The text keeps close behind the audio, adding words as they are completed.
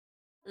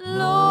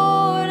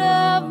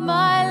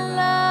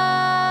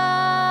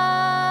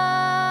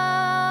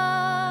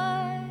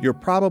You're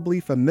probably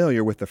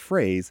familiar with the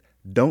phrase,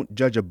 "Don't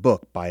judge a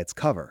book by its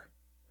cover."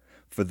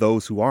 For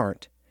those who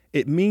aren't,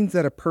 it means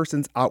that a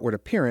person's outward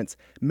appearance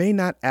may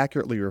not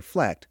accurately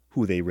reflect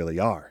who they really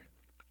are.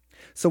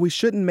 So we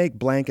shouldn't make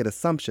blanket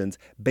assumptions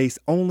based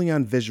only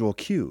on visual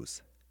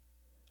cues.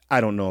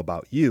 I don't know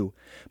about you,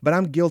 but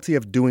I'm guilty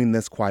of doing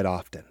this quite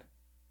often.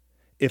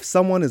 If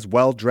someone is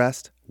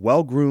well-dressed,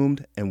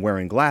 well-groomed, and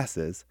wearing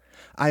glasses,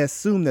 I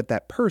assume that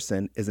that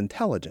person is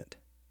intelligent.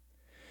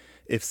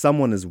 If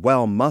someone is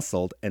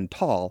well-muscled and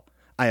tall,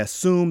 I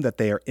assume that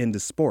they are into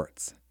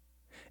sports.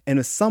 And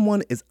if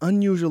someone is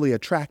unusually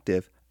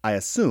attractive, I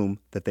assume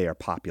that they are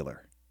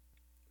popular.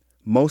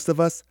 Most of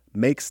us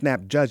make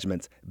snap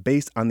judgments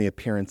based on the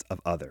appearance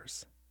of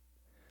others.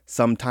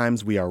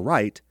 Sometimes we are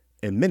right,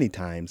 and many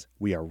times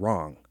we are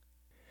wrong.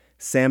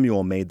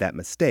 Samuel made that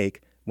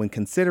mistake when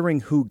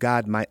considering who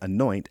God might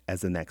anoint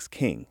as the next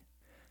king.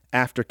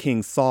 After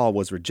King Saul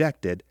was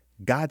rejected,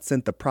 God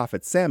sent the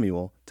prophet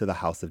Samuel to the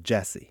house of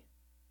Jesse.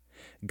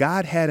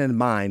 God had in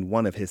mind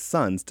one of his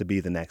sons to be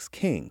the next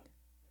king.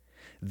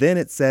 Then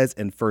it says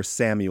in 1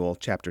 Samuel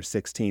chapter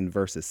 16,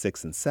 verses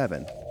 6 and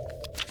 7,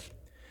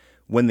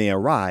 "When they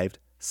arrived,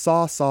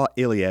 Saul saw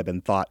Eliab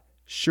and thought,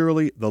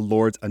 'Surely the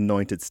Lord's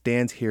anointed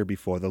stands here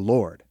before the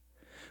Lord.'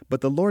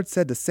 But the Lord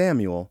said to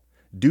Samuel,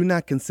 'Do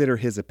not consider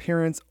his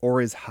appearance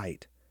or his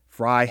height,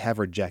 for I have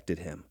rejected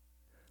him.'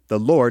 The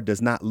Lord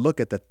does not look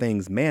at the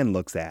things man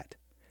looks at.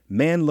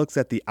 Man looks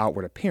at the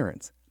outward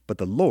appearance, but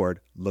the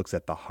Lord looks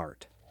at the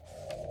heart."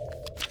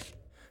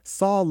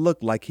 Saul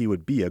looked like he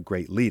would be a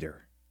great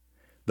leader.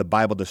 The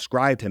Bible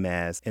described him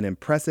as an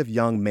impressive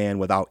young man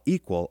without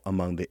equal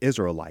among the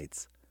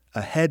Israelites,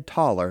 a head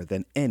taller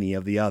than any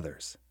of the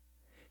others.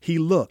 He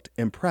looked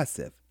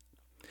impressive.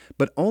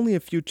 But only a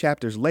few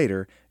chapters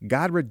later,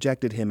 God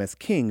rejected him as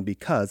king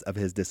because of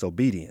his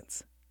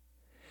disobedience.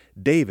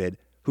 David,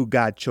 who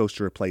God chose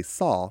to replace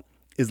Saul,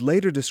 is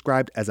later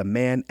described as a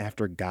man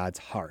after God's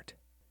heart.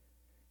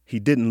 He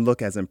didn't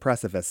look as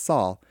impressive as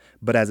Saul,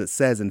 but as it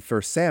says in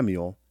 1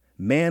 Samuel,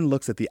 man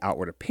looks at the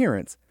outward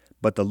appearance,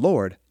 but the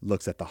Lord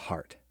looks at the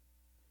heart.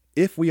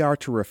 If we are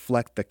to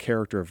reflect the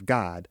character of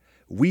God,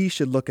 we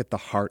should look at the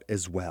heart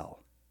as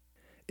well.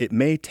 It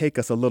may take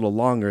us a little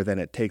longer than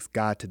it takes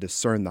God to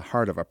discern the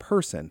heart of a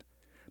person,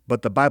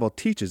 but the Bible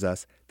teaches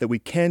us that we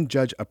can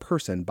judge a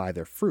person by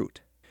their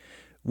fruit.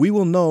 We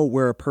will know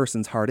where a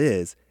person's heart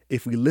is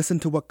if we listen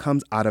to what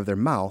comes out of their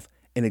mouth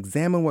and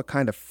examine what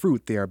kind of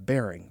fruit they are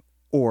bearing,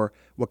 or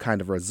what kind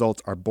of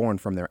results are born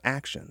from their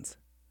actions.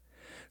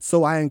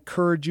 So I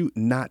encourage you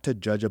not to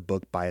judge a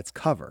book by its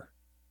cover.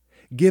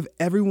 Give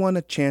everyone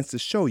a chance to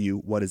show you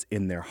what is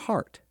in their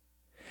heart.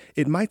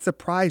 It might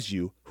surprise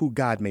you who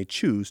God may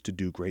choose to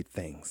do great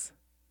things.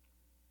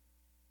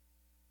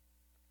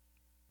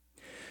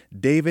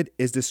 David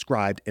is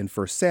described in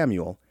 1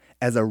 Samuel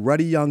as a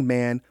ruddy young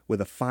man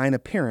with a fine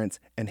appearance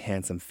and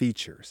handsome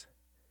features.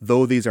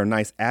 Though these are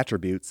nice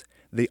attributes,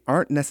 they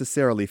aren't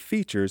necessarily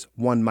features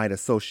one might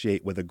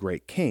associate with a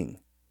great king.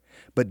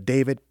 But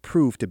David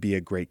proved to be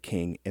a great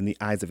king in the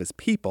eyes of his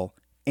people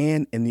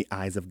and in the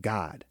eyes of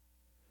God.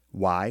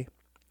 Why?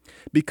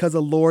 Because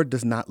the Lord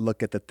does not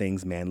look at the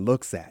things man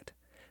looks at.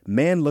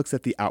 Man looks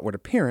at the outward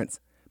appearance,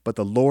 but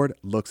the Lord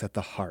looks at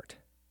the heart.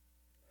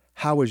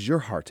 How is your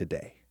heart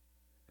today?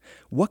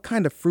 What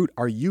kind of fruit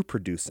are you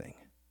producing?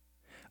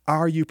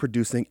 Are you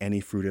producing any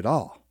fruit at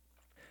all?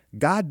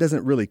 God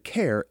doesn't really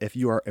care if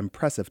you are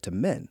impressive to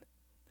men.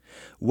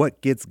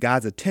 What gets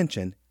God's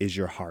attention is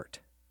your heart.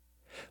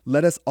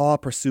 Let us all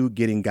pursue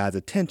getting God's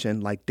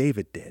attention like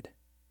David did.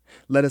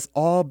 Let us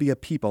all be a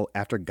people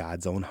after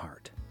God's own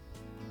heart.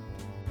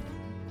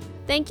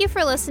 Thank you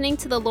for listening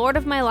to the Lord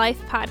of My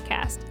Life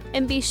podcast,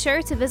 and be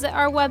sure to visit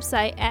our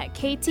website at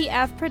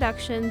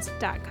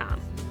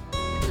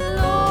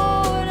ktfproductions.com.